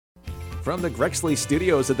From the Grexley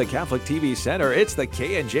studios at the Catholic TV Center, it's the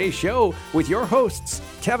K&J Show with your hosts,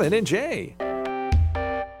 Kevin and Jay.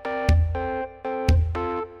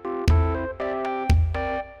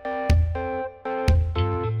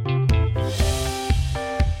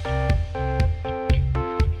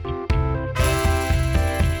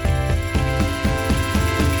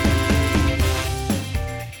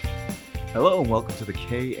 Hello and welcome to the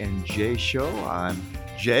K&J Show. I'm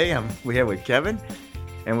Jay. We're here with Kevin,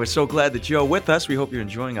 and we're so glad that you're with us. We hope you're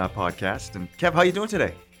enjoying our podcast. And Kev, how you doing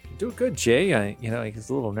today? Doing good, Jay. I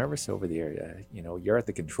was a little nervous over there. You're at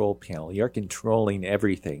the control panel. You're controlling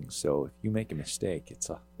everything. So if you make a mistake,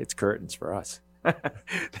 it's curtains for us.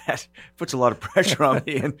 That puts a lot of pressure on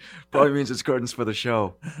me, and probably means it's curtains for the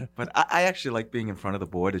show. But I actually like being in front of the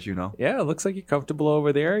board, as you know. Yeah, it looks like you're comfortable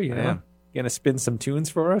over there. You gonna spin some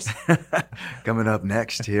tunes for us? Coming up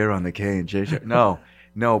next here on the K&J Show.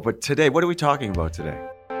 No, but today, what are we talking about today?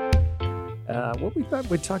 What we thought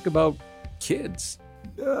we'd talk about kids.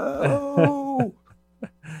 No.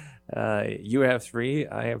 You have 3,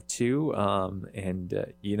 I have 2,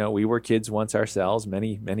 we were kids once ourselves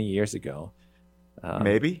many, many years ago.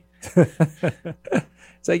 Maybe.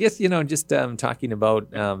 So I guess, just talking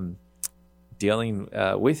about dealing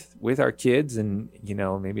with our kids and,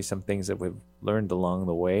 maybe some things that we've learned along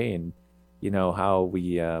the way, and, how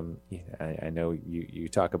we, I know you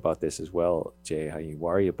talk about this as well, Jay, how you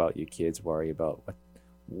worry about your kids, worry about what,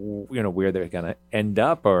 where they're going to end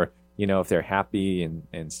up, or, if they're happy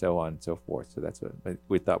and so on and so forth. So that's what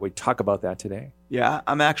we thought we'd talk about that today. Yeah,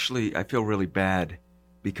 I feel really bad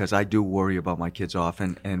because I do worry about my kids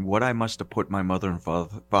often, and what I must have put my mother and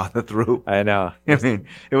father through. I know. I mean,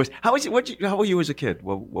 it was, how were you as a kid?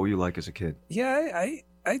 What were you like as a kid? Yeah,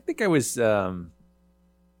 I think I was, I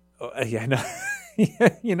haven't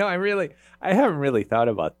really thought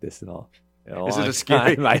about this in a Is it a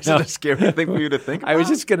scary thing for you to think about? I was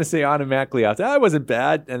just going to say automatically after, I wasn't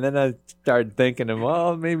bad. And then I started thinking,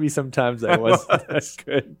 well, maybe sometimes I wasn't as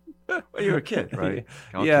good. Well, you were a kid, right?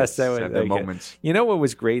 Yes, I was. Had moments. What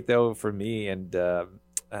was great, though, for me, and I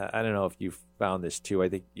don't know if you found this, too. I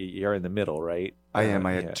think you're in the middle, right? I am.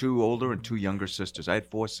 I had 2 older and 2 younger sisters. I had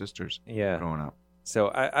 4 sisters growing up. So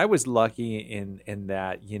I was lucky in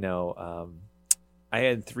that, I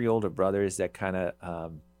had 3 older brothers that kind of,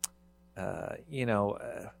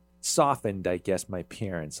 softened, I guess, my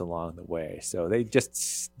parents along the way. So they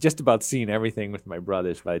just about seen everything with my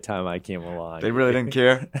brothers by the time I came along. They really didn't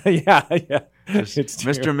care? Yeah.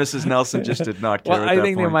 Mr. and Mrs. Nelson just did not care at that point. I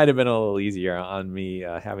think they might have been a little easier on me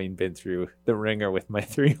having been through the ringer with my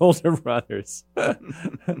 3 older brothers. It's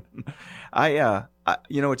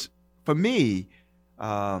for me,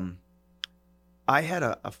 I had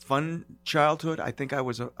a fun childhood. I think I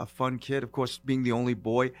was a fun kid. Of course, being the only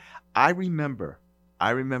boy. I remember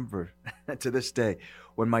to this day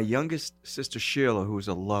when my youngest sister Sheila, who was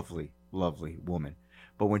a lovely, lovely woman,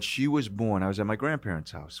 but when she was born, I was at my grandparents'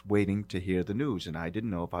 house waiting to hear the news, and I didn't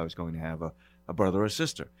know if I was going to have a brother or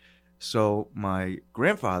sister. So my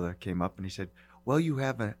grandfather came up and he said, well, you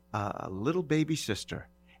have a little baby sister.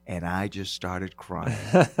 And I just started crying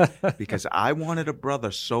because I wanted a brother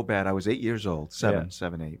so bad. I was 8 years old, 7,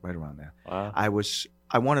 8, right around there. Wow. I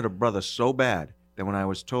wanted a brother so bad that when I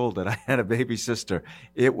was told that I had a baby sister,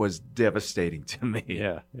 it was devastating to me.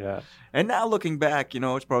 Yeah. And now looking back,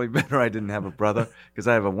 it's probably better I didn't have a brother because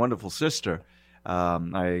I have a wonderful sister.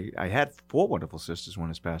 I had 4 wonderful sisters. One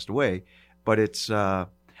has passed away, but it's.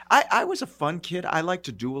 I was a fun kid. I like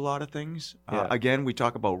to do a lot of things. Again, we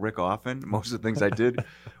talk about Rick often. Most of the things I did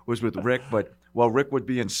was with Rick. But while Rick would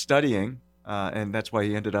be in studying, and that's why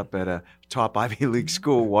he ended up at a top Ivy League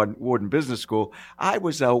school, Wharton Business School, I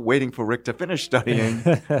was out waiting for Rick to finish studying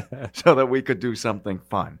so that we could do something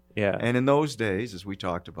fun. Yeah. And in those days, as we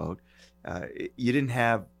talked about, you didn't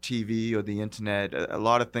have TV or the internet, a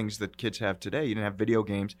lot of things that kids have today. You didn't have video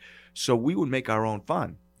games. So we would make our own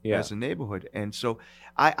fun. As a neighborhood. And so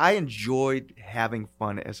I enjoyed having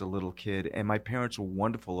fun as a little kid, and my parents were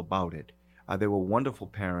wonderful about it. They were wonderful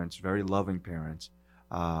parents, very loving parents.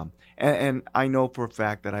 And I know for a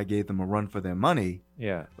fact that I gave them a run for their money.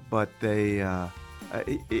 Yeah. But I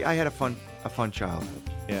had a fun childhood.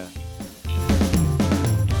 Yeah.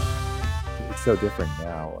 It's so different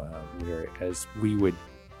now, whereas we would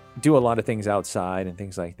do a lot of things outside and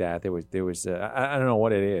things like that. There was I don't know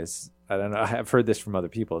what it is. I don't know. I've heard this from other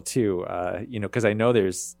people too, because I know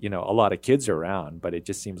there's, a lot of kids around, but it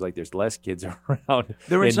just seems like there's less kids around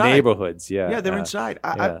in neighborhoods. Yeah. Yeah, they're inside.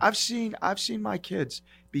 I've seen my kids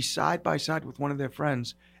be side by side with one of their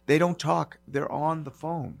friends. They don't talk. They're on the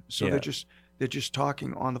phone. So they're just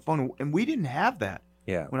talking on the phone. And we didn't have that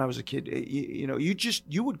Yeah. when I was a kid.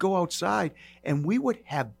 You would go outside and we would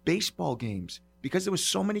have baseball games because there was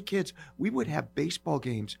so many kids. We would have baseball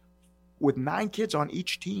games with 9 kids on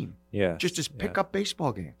each team. Yeah. Just as pickup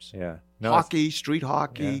baseball games. Yeah. Hockey, street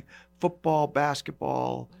hockey, football,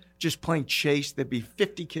 basketball, just playing chase. There'd be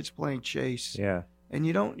 50 kids playing chase. Yeah. And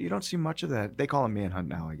you don't see much of that. They call it manhunt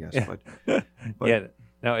now, I guess. Yeah. But yeah.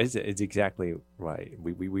 No, it's exactly right.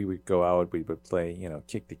 We would go out, we would play,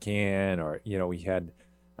 kick the can, or we had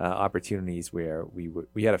opportunities where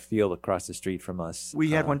we had a field across the street from us.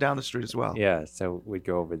 We had one down the street as well. Yeah, so we'd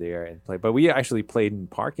go over there and play. But we actually played in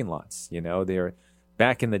parking lots. They're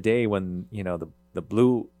back in the day when the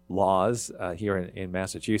blue laws here in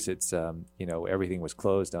Massachusetts. Everything was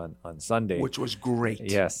closed on Sunday, which was great.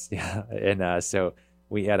 Yes, yeah, and so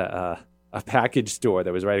we had a package store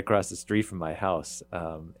that was right across the street from my house,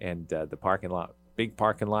 and the parking lot, big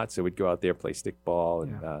parking lot. So we'd go out there, play stickball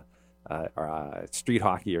and or street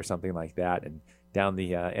hockey or something like that. And down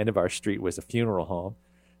the end of our street was a funeral home.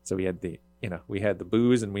 So we had the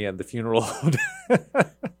booze and we had the funeral home,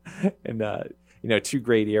 and 2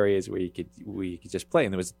 great areas where you could just play.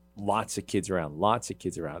 And there was lots of kids around.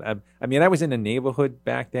 I was in a neighborhood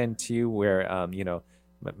back then too, where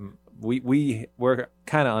we were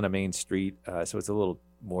kind of on a main street, so it's a little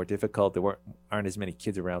more difficult. There aren't as many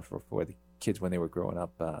kids around for the kids when they were growing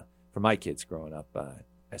up, for my kids growing up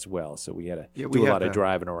as well. So we had to do a lot of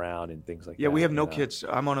driving around and things like that. Yeah, we have no kids.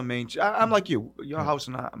 I'm on a main. I'm like you. Your house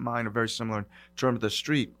and mine are very similar in terms of the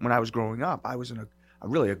street. When I was growing up, I was in a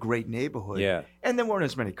great neighborhood. Yeah. And there weren't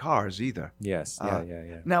as many cars either. Yes.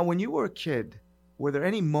 Yeah. Now, when you were a kid, were there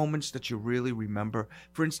any moments that you really remember?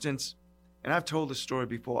 For instance, and I've told this story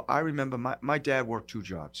before, I remember my dad worked 2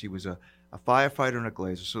 jobs. He was a firefighter and a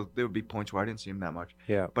glazer, so there would be points where I didn't see him that much.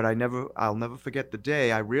 Yeah. But I'll never forget the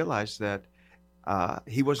day I realized that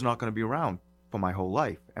he was not going to be around for my whole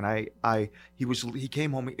life. And he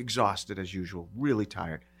came home exhausted as usual, really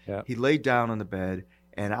tired. Yeah. He laid down on the bed,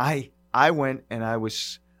 and I went and I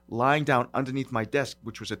was lying down underneath my desk,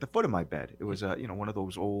 which was at the foot of my bed. It was one of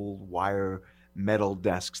those old wire metal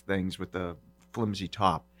desks things with the flimsy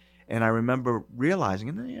top. And I remember realizing,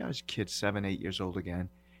 and I was a kid, 7, 8 years old again,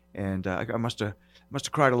 and I must have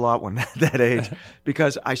cried a lot when that age,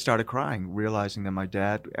 because I started crying, realizing that my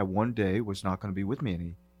dad at one day was not going to be with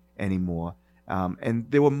me anymore. And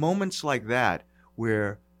there were moments like that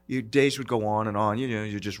where your days would go on and on.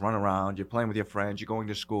 You just run around, you're playing with your friends, you're going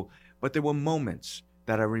to school. But there were moments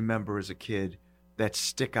that I remember as a kid that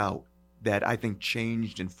stick out, that I think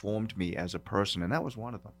changed and formed me as a person, and that was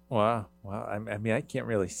one of them. Wow. I can't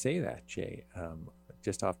really say that, Jay.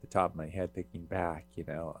 Just off the top of my head, thinking back,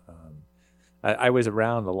 I was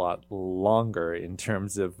around a lot longer in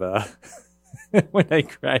terms of when I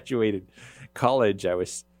graduated college. I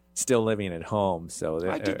was still living at home, so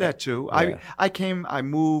I did that too. Yeah. I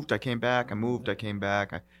moved, I came back, I moved, I came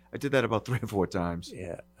back. I did that about 3 or 4 times.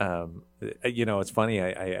 Yeah. It's funny.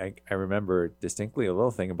 I remember distinctly a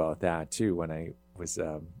little thing about that too when I was,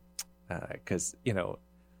 because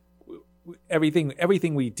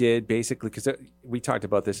everything we did basically, because we talked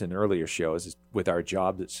about this in earlier shows with our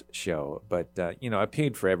job show, but I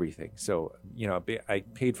paid for everything. So I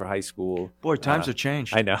paid for high school. Boy, times have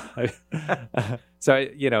changed. I know. So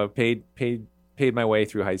I paid my way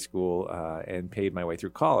through high school and paid my way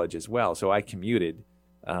through college as well. So I commuted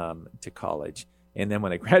to college, and then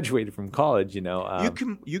when I graduated from college,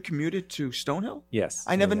 you commuted to Stonehill? Yes.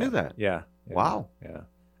 I never knew that. Yeah. Wow. Yeah.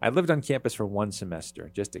 I lived on campus for 1 semester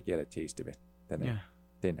just to get a taste of it. Then I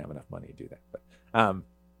didn't have enough money to do that. But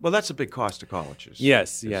well, that's a big cost to colleges.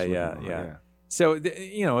 Yes. Yeah. So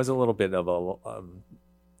it was a little bit of a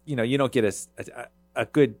you don't get a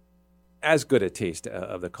good a taste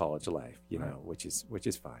of the college life, which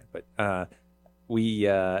is fine. But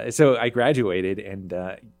so I graduated and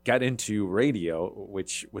got into radio,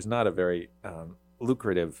 which was not a very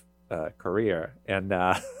lucrative career, and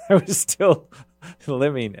I was still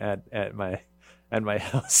living at my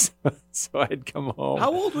house, so I'd come home.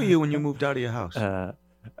 How old were you when you moved out of your house?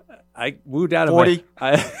 I moved out of 40?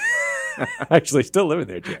 I actually still living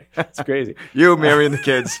there, Jay. It's crazy. You, Mary, and the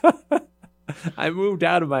kids. I moved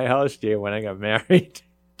out of my house, Jay, when I got married.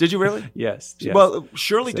 Did you really? Yes. Well,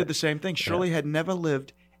 Shirley did the same thing. Shirley had never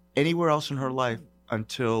lived anywhere else in her life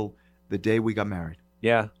until the day we got married.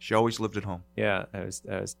 Yeah. She always lived at home. Yeah, I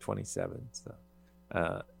was 27. So,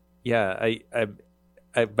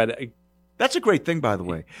 That's a great thing, by the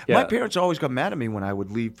way. Yeah. My parents always got mad at me when I would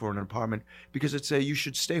leave for an apartment because they'd say you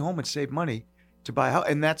should stay home and save money to buy a house.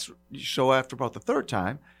 And so after about the 3rd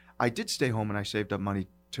time, I did stay home and I saved up money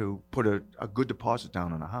to put a good deposit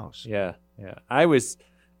down on a house. Yeah. I was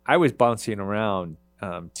bouncing around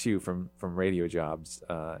too from radio jobs,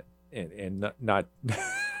 and not.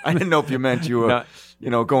 I didn't know if you meant you were,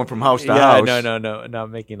 not, going from house to yeah, house. no, not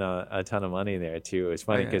making a ton of money there too. It's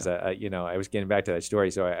funny because I was getting back to that story.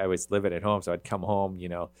 So I was living at home, so I'd come home,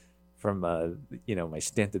 from my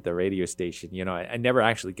stint at the radio station. I never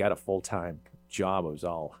actually got a full-time job. It was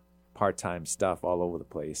all part-time stuff all over the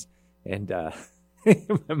place, and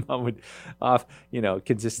my mom would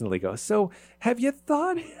consistently go, "So have you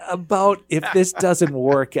thought about if this doesn't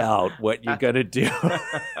work out, what you're gonna do?"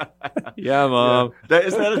 Yeah, Mom. Yeah.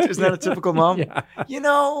 Isn't that a typical mom?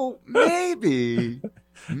 Yeah. Maybe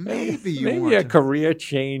maybe a career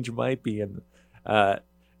change might be in.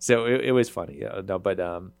 So it was funny. I don't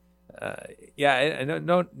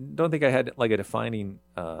think I had like a defining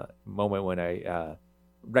moment when I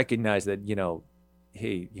recognized that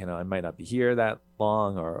hey, I might not be here that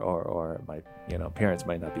long, or my parents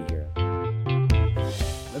might not be here.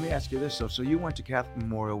 Let me ask you this though. So you went to Catholic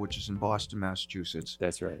Memorial, which is in Boston, Massachusetts.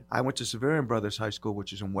 That's right. I went to Severian Brothers High School,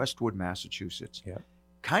 which is in Westwood, Massachusetts. Yeah.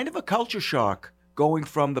 Kind of a culture shock going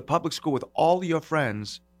from the public school with all your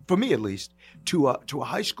friends, for me at least, to a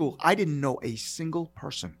high school. I didn't know a single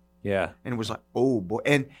person. Yeah. And it was like, oh boy.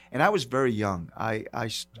 And I was very young.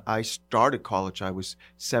 I started college. I was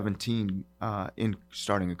 17 in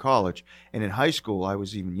starting in college. And in high school, I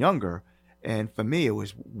was even younger. And for me, it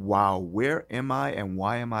was, wow, where am I and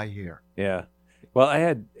why am I here? Yeah. Well, I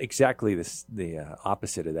had exactly the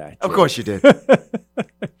opposite of that. Of course you did.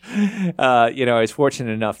 I was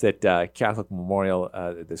fortunate enough that Catholic Memorial,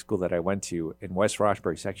 the school that I went to in West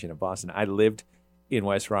Roxbury section of Boston, I lived in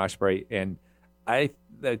West Roxbury, and a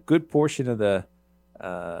good portion of the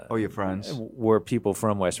your friends were people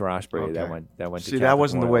from West Roxbury that went to See, Catholic that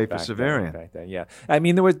wasn't the Memorial way for Severian. back then. Yeah, I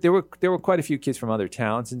mean there were quite a few kids from other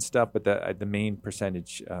towns and stuff, but the main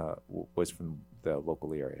percentage was from the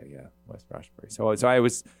local area. Yeah, West Roxbury. So I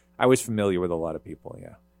was familiar with a lot of people.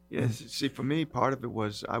 Yeah. Yeah. See, for me, part of it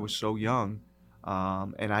was I was so young,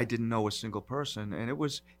 and I didn't know a single person, and it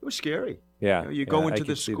was scary. Yeah. You go into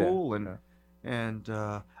the school and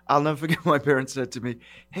I'll never forget my parents said to me,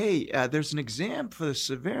 "Hey, there's an exam for the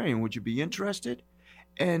Severian. Would you be interested?"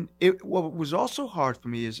 And what was also hard for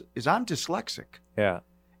me is I'm dyslexic. Yeah.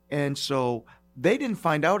 And so they didn't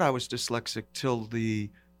find out I was dyslexic till the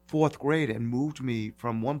 4th grade and moved me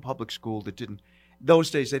from one public school that didn't.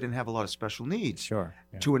 Those days they didn't have a lot of special needs. Sure.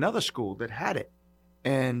 Yeah. To another school that had it,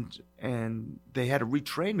 and they had to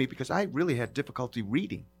retrain me because I really had difficulty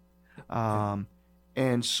reading.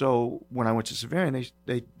 And so when I went to Severian,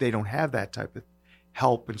 they don't have that type of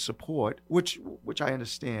help and support, which I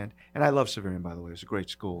understand. And I love Severian, by the way. It's a great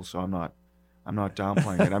school, so I'm not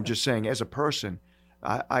downplaying it. I'm just saying, as a person,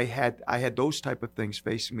 I had those type of things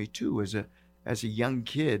facing me too, as a young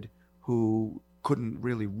kid who couldn't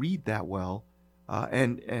really read that well.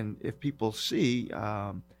 And if people see,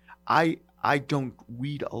 I don't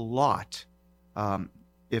read a lot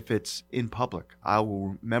if it's in public. I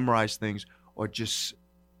will memorize things or just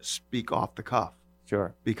speak off the cuff.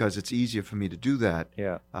 Sure. Because it's easier for me to do that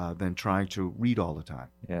than trying to read all the time.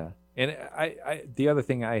 Yeah. And I the other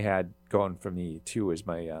thing I had going for me too is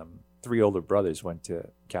my 3 older brothers went to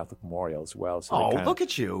Catholic Memorial as well. So look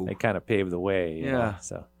at you. They kind of paved the way. You know?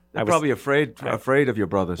 So they're probably afraid of your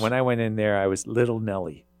brothers. When I went in there, I was Little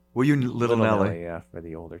Nelly. Were you Little Nelly? Yeah, for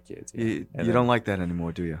the older kids. Yeah. You don't like that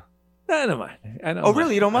anymore, do you? I don't mind.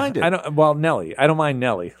 Really? You don't mind it? I don't. Well, Nelly. I don't mind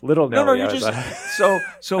Nelly. Little Nelly. No. You just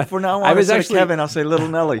so for now on, instead of Kevin, I'll say Little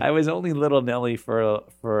Nelly. I was only Little Nelly for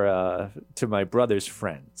to my brother's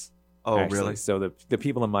friends. Oh, actually. really? So the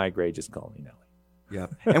people in my grade just call me Nelly. Yeah.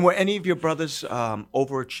 And were any of your brothers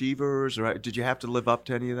overachievers, or did you have to live up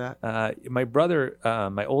to any of that? My brother,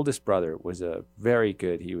 my oldest brother, was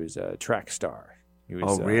he was a track star. He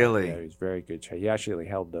was, really? Yeah, he was very good. He actually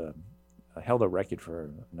held a record for a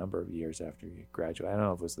number of years after he graduated. I don't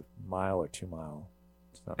know if it was the mile or 2 mile.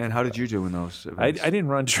 And how did you do in those events? I didn't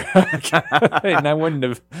run track, and I wouldn't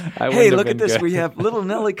have. Hey, look at this! Good. We have Little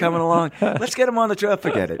Nelly coming along. Let's get him on the track.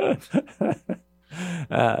 Forget it.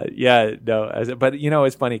 But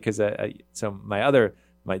it's funny because the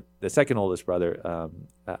second oldest brother,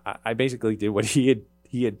 I basically did what he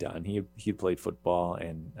had done. He had played football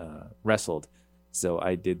and wrestled, so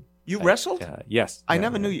I did. You wrestled? Yes. I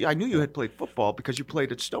never knew you. I knew you had played football because you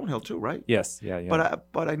played at Stonehill too, right? Yes. Yeah.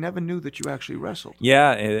 But I never knew that you actually wrestled.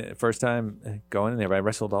 Yeah, first time going in there, I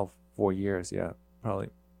wrestled all 4 years. Yeah,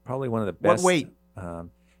 probably one of the best. What weight?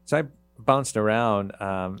 So I bounced around.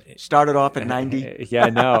 Started off at 90? Yeah,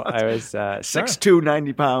 no. I was 6'2",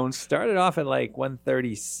 90 pounds. Started off at like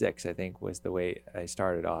 136, I think, was the weight I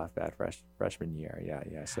started off at freshman year.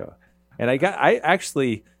 Yeah. So, and I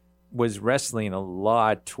actually was wrestling a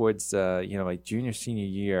lot towards like junior senior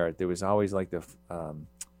year. There was always like the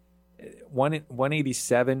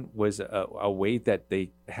 187 was a weight that they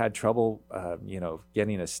had trouble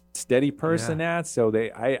getting a steady person at. So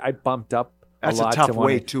I bumped up That's a lot. That's a to tough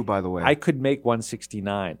weight too, by the way. I could make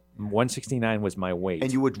 169. 169 was my weight.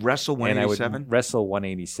 And you would wrestle 187? And I would wrestle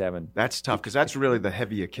 187. That's tough because that's really the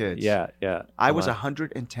heavier kids. Yeah. I was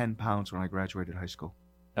 110 pounds when I graduated high school.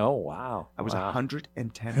 Oh, wow. I was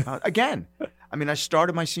 110 pounds. Again, I mean, I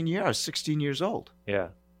started my senior year. I was 16 years old. Yeah.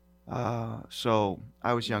 So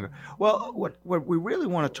I was younger. Well, what we really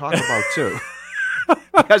want to talk about, too,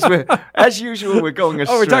 because as usual, we're going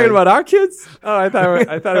astray. Oh, we're talking about our kids? Oh, I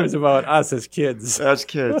thought it was about us as kids. As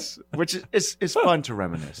kids, which is fun to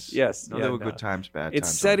reminisce. Yes. There were good times, bad times. It's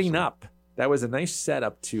setting up. That was a nice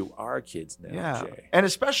setup to our kids now, yeah. Jay. And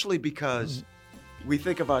especially because we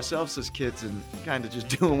think of ourselves as kids and kind of just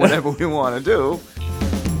doing whatever we want to do.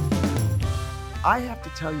 I have to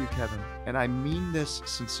tell you, Kevin, and I mean this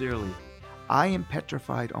sincerely, I am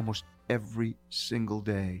petrified almost every single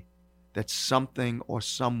day that something or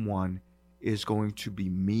someone is going to be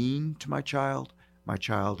mean to my child. My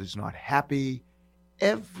child is not happy.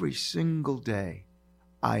 Every single day,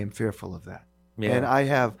 I am fearful of that. Yeah. And I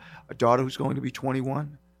have a daughter who's going to be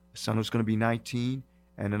 21, a son who's going to be 19,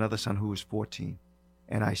 and another son who is 14.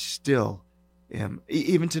 And I still am.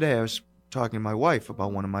 Even today, I was talking to my wife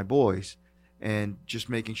about one of my boys and just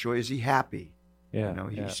making sure, is he happy? Yeah.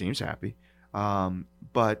 He seems happy.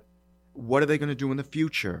 But what are they going to do in the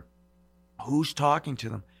future? Who's talking to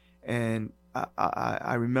them? And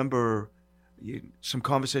I remember some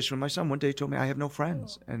conversation with my son. One day he told me, I have no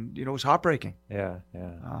friends. And, it was heartbreaking. Yeah.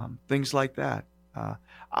 Things like that.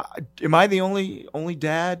 Am I the only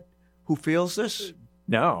dad who feels this?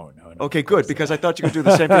 No. Okay, good, because I thought you could do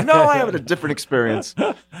the same thing. No, I have a different experience.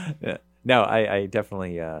 Yeah. No, I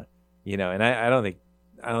definitely, and I don't think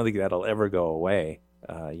that'll ever go away.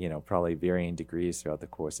 Probably varying degrees throughout the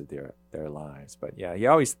course of their lives. But yeah, I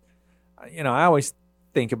always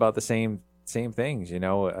think about the same things.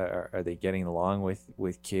 Are they getting along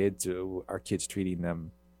with kids? Are kids treating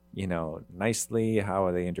them, nicely? How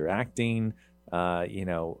are they interacting?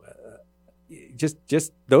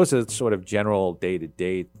 Just those are sort of general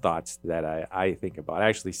day-to-day thoughts that I think about. I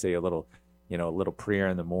actually say a little prayer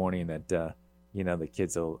in the morning that, the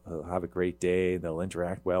kids will have a great day. They'll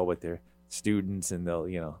interact well with their students and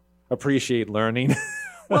they'll, appreciate learning.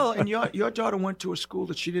 Well, and your daughter went to a school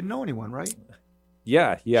that she didn't know anyone, right?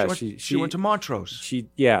 Yeah. She went to Montrose. She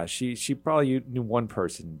probably knew one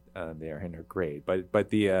person there in her grade, but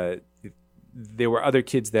there were other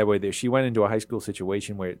kids that were there. She went into a high school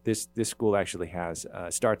situation where this school actually has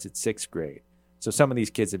starts at 6th grade. So some of these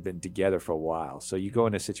kids have been together for a while. So you go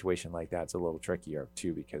in a situation like that, it's a little trickier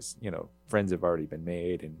too, because friends have already been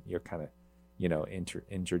made, and you're kind of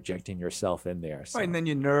interjecting yourself in there. So. Right, and then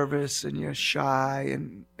you're nervous and you're shy,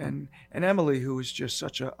 and Emily, who is just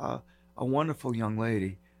such a wonderful young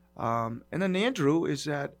lady. And then Andrew is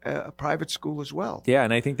at a private school as well. Yeah,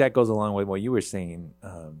 and I think that goes along with what you were saying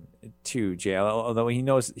too, Jay. Although he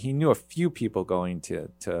knew a few people going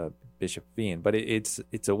to Bishop Fien, but it's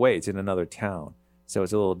away. It's in another town, so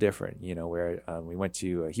it's a little different. Where he went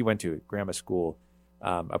to a grammar school,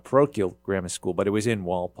 a parochial grammar school, but it was in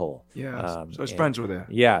Walpole. Yeah, so his friends were there.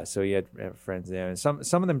 Yeah, so he had friends there, and some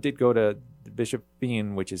of them did go to Bishop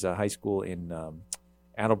Fien, which is a high school in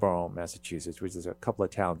Attleboro, Massachusetts, which is a couple of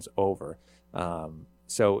towns over.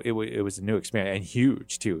 So it was a new experience, and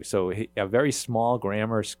huge too. So a very small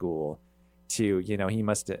grammar school to, he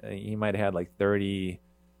might have had like 30,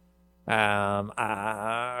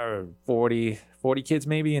 40 kids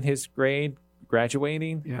maybe in his grade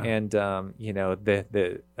graduating. Yeah. And,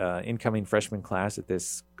 the incoming freshman class at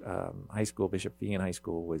this high school, Bishop Fien High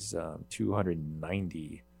School, was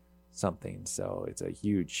 290 something. So it's a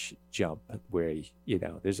huge jump where,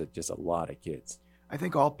 there's just a lot of kids. I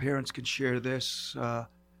think all parents can share this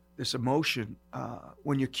emotion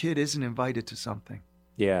when your kid isn't invited to something.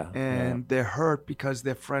 Yeah. And they're hurt because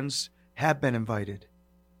their friends have been invited.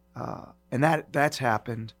 And that's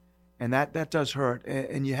happened. And that does hurt.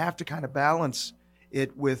 And you have to kind of balance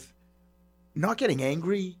it with not getting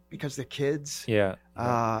angry because they're kids. Yeah.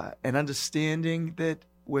 And understanding that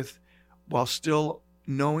while still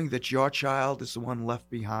knowing that your child is the one left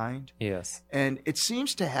behind. Yes. And it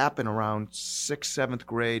seems to happen around 6th, 7th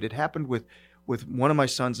grade. It happened with one of my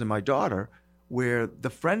sons and my daughter, where the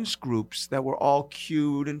friends groups that were all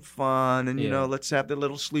cute and fun and, let's have the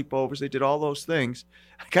little sleepovers. They did all those things.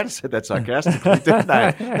 I kind of said that sarcastically, didn't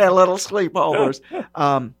I? Their little sleepovers.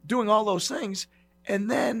 Doing all those things. And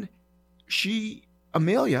then she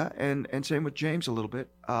Amelia and same with James a little bit,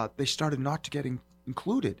 they started not to get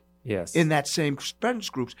included Yes. in that same friends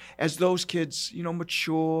groups as those kids,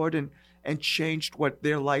 matured and changed what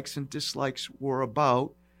their likes and dislikes were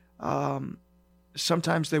about.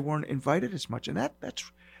 Sometimes they weren't invited as much, and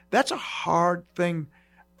that's a hard thing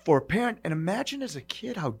for a parent. And imagine as a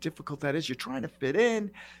kid how difficult that is. You're trying to fit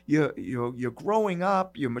in, you're growing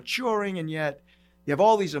up, you're maturing, and yet you have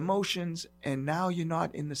all these emotions, and now you're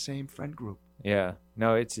not in the same friend group. Yeah,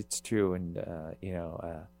 no, it's true, and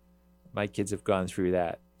my kids have gone through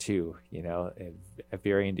that too, at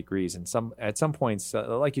varying degrees, and at some points,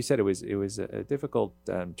 like you said, it was a difficult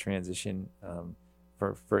transition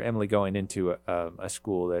for Emily going into a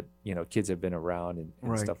school that kids have been around and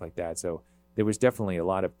Right. stuff like that. So there was definitely a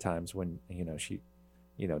lot of times when she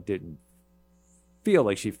didn't feel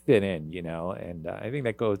like she fit in, and I think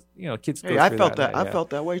that goes, kids go Hey, through I felt that. yeah. I felt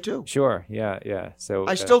that way too. Sure, yeah. So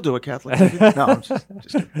I still do it, Kathleen. No, I'm just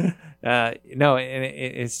kidding. no, and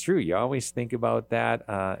it's true. You always think about that.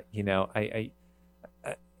 I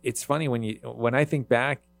it's funny when I think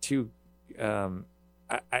back to,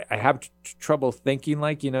 I have trouble thinking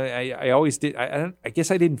like, I always did. I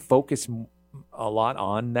guess I didn't focus a lot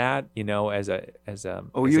on that, as a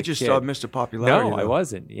Oh, as you a just kid. saw Mr. Popularity. No, I though.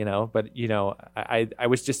 wasn't, but I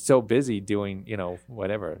was just so busy doing,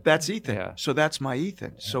 whatever. That's Ethan. Yeah. So that's my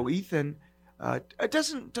Ethan. So Ethan, it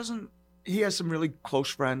doesn't. He has some really close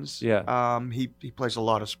friends. Yeah. He plays a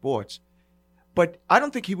lot of sports, but I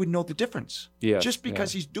don't think he would know the difference. Yes, Just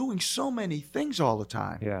because yeah. he's doing so many things all the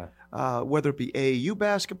time. Yeah. Whether it be AAU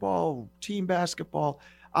basketball, team basketball.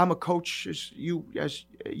 I'm a coach, as you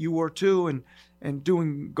were too, and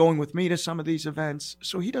going with me to some of these events.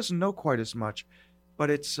 So he doesn't know quite as much, but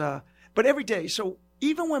but every day. So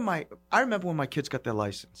even I remember when my kids got their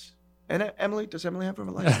license. And Emily, does Emily have her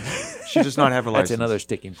license? She does not have her license. That's another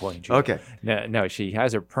sticking point. Drew. Okay. No, she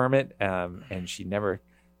has her permit, and she never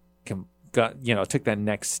took that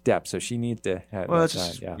next step. So she needs to have. Well,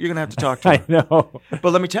 yeah. you're gonna have to talk to I her. know.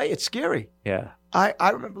 But let me tell you, it's scary. Yeah.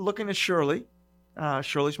 I remember looking at Shirley.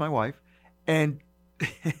 Shirley's my wife, and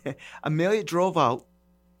Amelia drove out,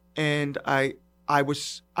 and I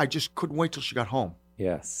just couldn't wait till she got home.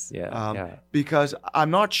 Yes. Yeah. Yeah. Because I'm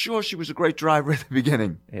not sure she was a great driver at the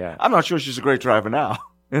beginning. Yeah. I'm not sure she's a great driver now,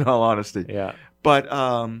 in all honesty. Yeah. But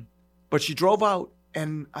she drove out,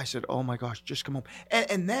 and I said, "Oh my gosh, just come home."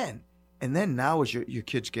 And then now as your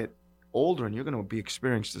kids get older, and you're going to be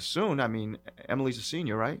experiencing this soon. I mean, Emily's a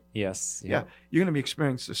senior, right? Yes. Yeah. You're going to be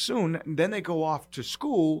experiencing this soon. And then they go off to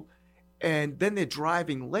school, and then they're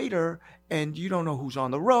driving later, and you don't know who's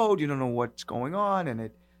on the road. You don't know what's going on, and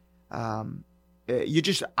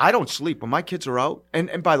I don't sleep when my kids are out.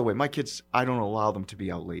 And by the way, my kids, I don't allow them to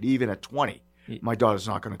be out late. Even at 20, my daughter's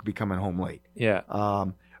not going to be coming home late. Yeah.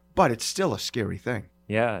 But it's still a scary thing.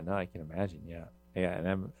 Yeah. No, I can imagine. Yeah. Yeah.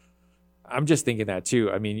 And I'm just thinking that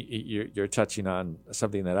too. I mean, you're touching on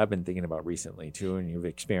something that I've been thinking about recently too, and you've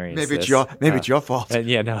experienced. Maybe this. it's your fault. And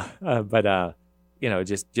yeah, no, but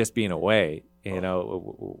just being away,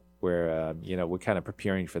 where we're kind of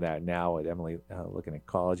preparing for that now with Emily looking at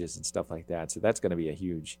colleges and stuff like that. So that's going to be a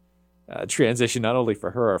huge transition, not only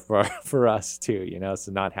for her, for us too.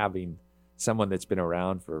 So not having someone that's been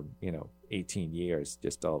around for 18 years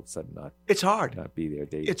just all of a sudden It's hard. not be there.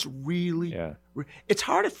 It's really, Yeah. it's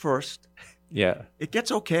hard at first. Yeah. It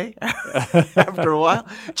gets okay after a while,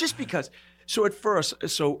 just because. So at first,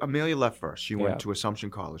 Amelia left first. She went Yeah. to Assumption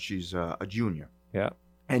College. She's a junior. Yeah.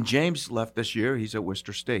 And James left this year. He's at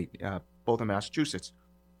Worcester State, both in Massachusetts.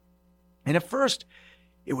 And at first,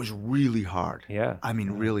 it was really hard. Yeah. I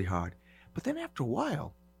mean, really hard. But then after a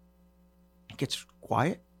while, it gets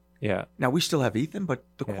quiet. Yeah. Now, we still have Ethan, but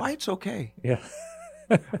the Yeah. quiet's okay Yeah.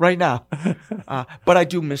 right now. But I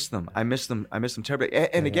do miss them. I miss them terribly.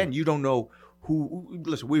 And Yeah. again, you don't know who.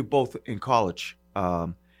 Listen, we were both in college.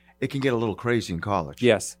 It can get a little crazy in college.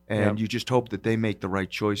 Yes. And you just hope that they make the right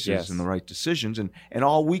choices Yes. and the right decisions. And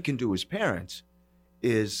all we can do as parents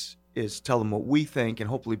is tell them what we think and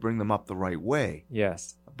hopefully bring them up the right way.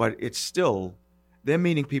 Yes. But it's still, they're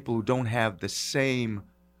meeting people who don't have the same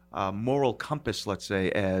moral compass, let's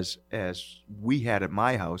say, as we had at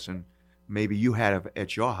my house and maybe you had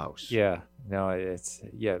at your house. Yeah. No,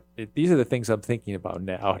 these are the things I'm thinking about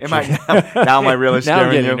now. Now am I really Now I'm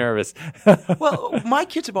scaring getting you? nervous. Well, my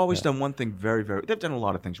kids have always done one thing they've done a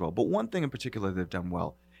lot of things well, but one thing in particular they've done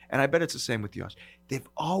well, and I bet it's the same with yours. They've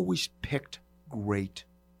always picked great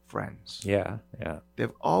friends. Yeah. Yeah.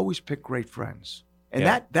 They've always picked great friends. And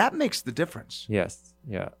Yeah. that makes the difference. Yes.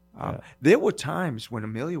 Yeah. There were times when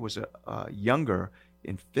Amelia was younger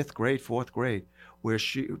in 5th grade, 4th grade, where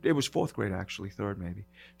it was 4th grade actually, 3rd maybe.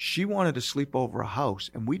 She wanted to sleep over a house,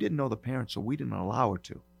 and we didn't know the parents, so we didn't allow her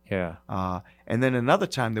to. Yeah. And then another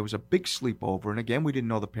time there was a big sleepover, and again we didn't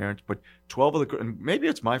know the parents, but 12 of the, and maybe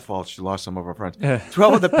it's my fault she lost some of her friends.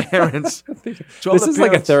 12 of the parents. 12 This of the is like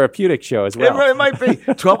a parents- therapeutic show as well. It might be.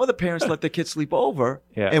 12 of the parents let their kids sleep over,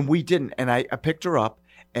 Yeah. and we didn't. And I picked her up,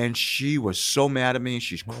 and she was so mad at me.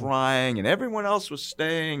 She's crying, and everyone else was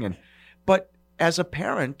staying. But as a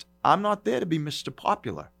parent, I'm not there to be Mr.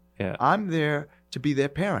 Popular. Yeah. I'm there to be their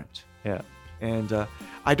parent. Yeah. And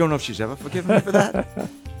I don't know if she's ever forgiven me for that.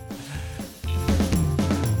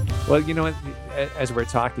 Well, you know what? As we're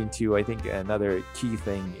talking to, I think another key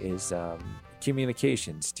thing is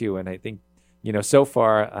communications too. And I think, you know, so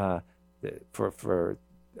far for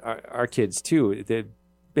our kids too, they've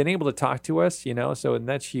been able to talk to us, you know, so and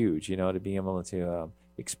that's huge, you know, to be able to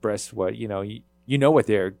express what, you know what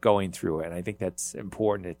they're going through. And I think that's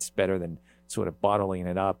important. It's better than sort of bottling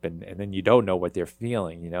it up and then you don't know what they're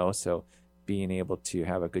feeling, you know, so being able to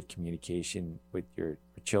have a good communication with your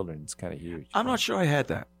children is kind of huge. I'm not sure I had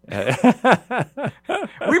that.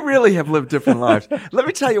 We really have lived different lives. Let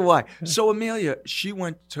me tell you why. So Amelia, she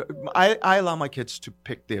went to, I allow my kids to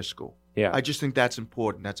pick their school. Yeah. I just think that's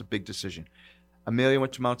important. That's a big decision. Amelia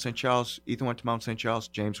went to Mount St. Charles. Ethan went to Mount St. Charles.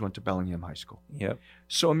 James went to Bellingham High School. Yep.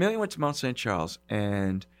 So Amelia went to Mount St. Charles,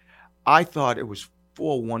 and I thought it was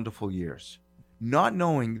 4 wonderful years. Not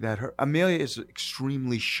knowing that Amelia is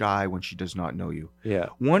extremely shy when she does not know you. Yeah.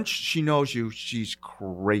 Once she knows you, she's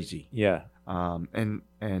crazy. Yeah.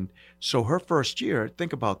 And so her first year,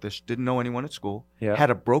 think about this, didn't know anyone at school, Yeah. had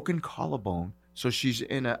a broken collarbone, so she's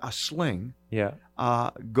in a sling, Yeah.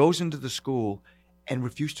 goes into the school and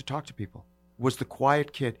refused to talk to people. Was the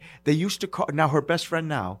quiet kid. They used to call, now her best friend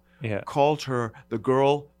now Yeah. called her the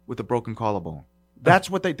girl with the broken collarbone. That's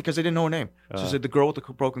what because they didn't know her name. So she said the girl with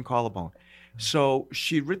the broken collarbone. So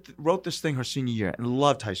she wrote this thing her senior year and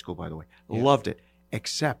loved high school, by the way. Yeah. Loved it.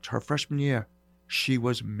 Except her freshman year, she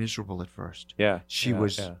was miserable at first. Yeah. She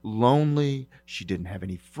was lonely. She didn't have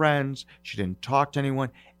any friends. She didn't talk to anyone.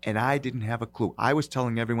 And I didn't have a clue. I was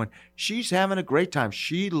telling everyone, she's having a great time.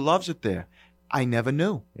 She loves it there. I never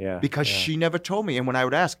knew. Yeah. Because she never told me. And when I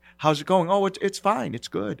would ask, how's it going? Oh, it's fine. It's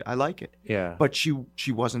good. I like it. Yeah. But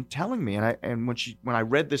she wasn't telling me. And when I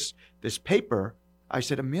read this paper, I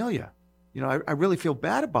said, Amelia, you know, I really feel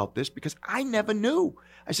bad about this because I never knew.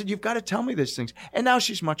 I said, you've got to tell me these things. And now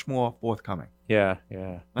she's much more forthcoming. Yeah.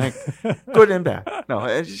 Yeah. Like, good and bad.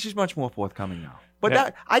 No, she's much more forthcoming now. But Yeah.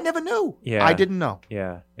 that, I never knew. Yeah. I didn't know.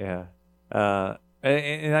 Yeah. Yeah.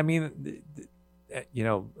 And I mean, you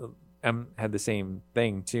know, had the same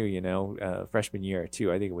thing too, you know, freshman year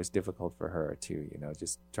too. I think it was difficult for her too, you know,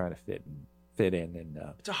 just trying to fit in and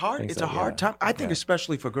It's a hard things like- hard time. I think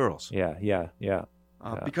especially for girls. yeah.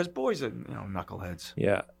 Because boys are, you know, knuckleheads.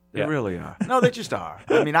 Yeah. They really are. No, they just are.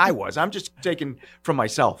 I mean, I was. I'm just taking from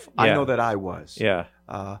myself. I Yeah. know that I was. Yeah.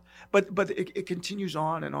 But it continues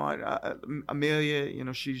on and on. Amelia, you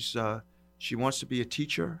know, she wants to be a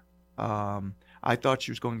teacher. I thought she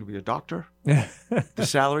was going to be a doctor. The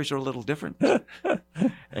salaries are a little different,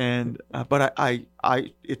 and but I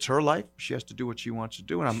it's her life. She has to do what she wants to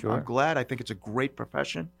do, and Sure. I'm glad. I think it's a great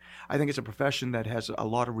profession. I think it's a profession that has a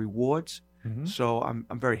lot of rewards. Mhm. So I'm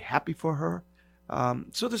very happy for her.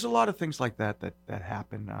 So there's a lot of things like that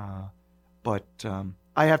happen. But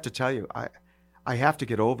I have to tell you, I have to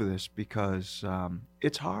get over this because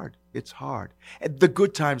it's hard. It's hard. And the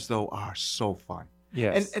good times, though, are so fun.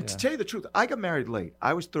 Yes. And to tell you the truth, I got married late.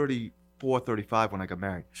 I was 34, 35 when I got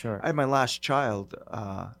married. Sure. I had my last child,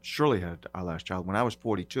 Shirley had our last child, when I was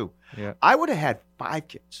 42. Yeah. I would have had 5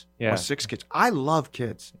 kids Yeah. or 6 kids. I love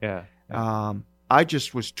kids. Yeah. I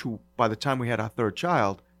just was by the time we had our 3rd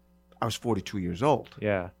child, I was 42 years old.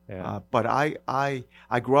 Yeah. Yeah. But I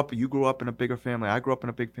grew up, you grew up in a bigger family. I grew up in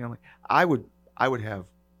a big family. I would have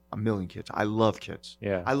a million kids. I love kids.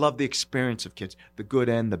 Yeah. I love the experience of kids, the good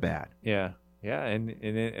and the bad. Yeah. Yeah.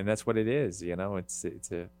 And that's what it is. You know, it's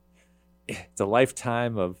a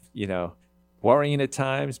lifetime of, you know, worrying at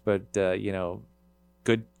times, but you know,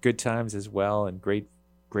 good times as well, and great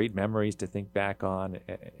memories to think back on.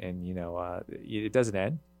 And you know, it doesn't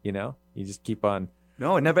end. You know, you just keep on.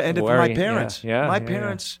 No, it never ended for my Worrying, parents. yeah, my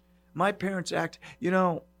yeah. parents act, you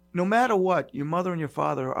know, no matter what, your mother and your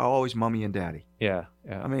father are always mommy and daddy. Yeah.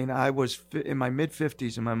 Yeah. I mean, I was in my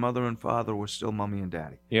mid-50s and my mother and father were still mommy and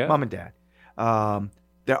daddy. Yeah. Mom and dad.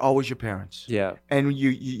 They're always your parents. Yeah. And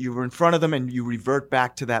you were in front of them and you revert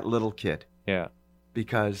back to that little kid Yeah.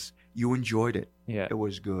 because you enjoyed it. Yeah. It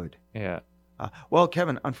was good. Yeah. Well,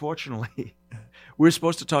 Kevin, unfortunately, We were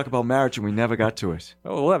supposed to talk about marriage, and we never got to it.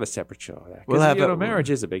 Oh, we'll have a separate show. We'll have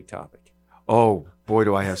marriage is a big topic. Oh, boy,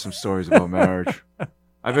 do I have some stories about marriage.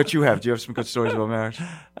 I bet you have. Do you have some good stories about marriage?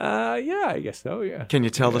 Yeah, I guess so, yeah. Can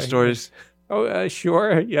you tell the stories? Oh,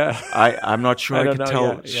 sure, yeah. I'm not sure I can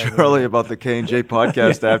tell Shirley about the K&J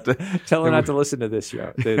podcast after. Tell her not to listen to this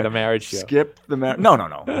show, the marriage show. Skip the marriage. No.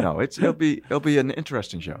 It'll be an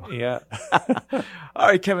interesting show. Yeah. All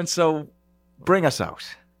right, Kevin. So bring us out.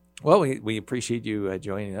 Well, we appreciate you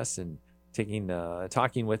joining us and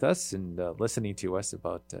talking with us and listening to us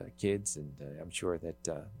about kids. And I'm sure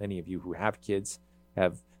that many of you who have kids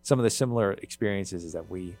have some of the similar experiences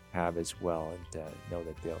that we have as well, and know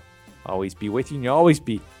that they'll always be with you, and you'll always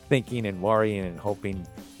be thinking and worrying and hoping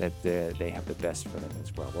that they have the best for them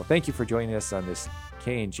as well. Well, thank you for joining us on this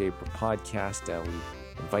K&J podcast. We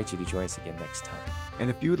invite you to join us again next time.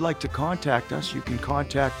 And if you would like to contact us, you can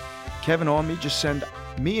contact Kevin or me. Just send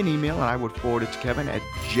me an email, and I would forward it to Kevin at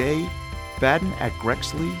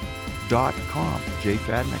jfadden@grexley.com.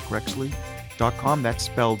 jfadden@grexley.com. That's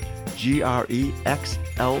spelled Grexly.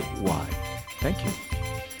 Thank you.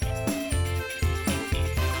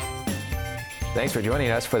 Thanks for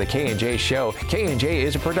joining us for the K&J Show. K&J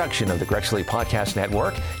is a production of the Grexley Podcast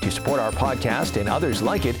Network. To support our podcast and others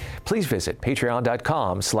like it, please visit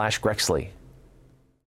patreon.com/Grexley.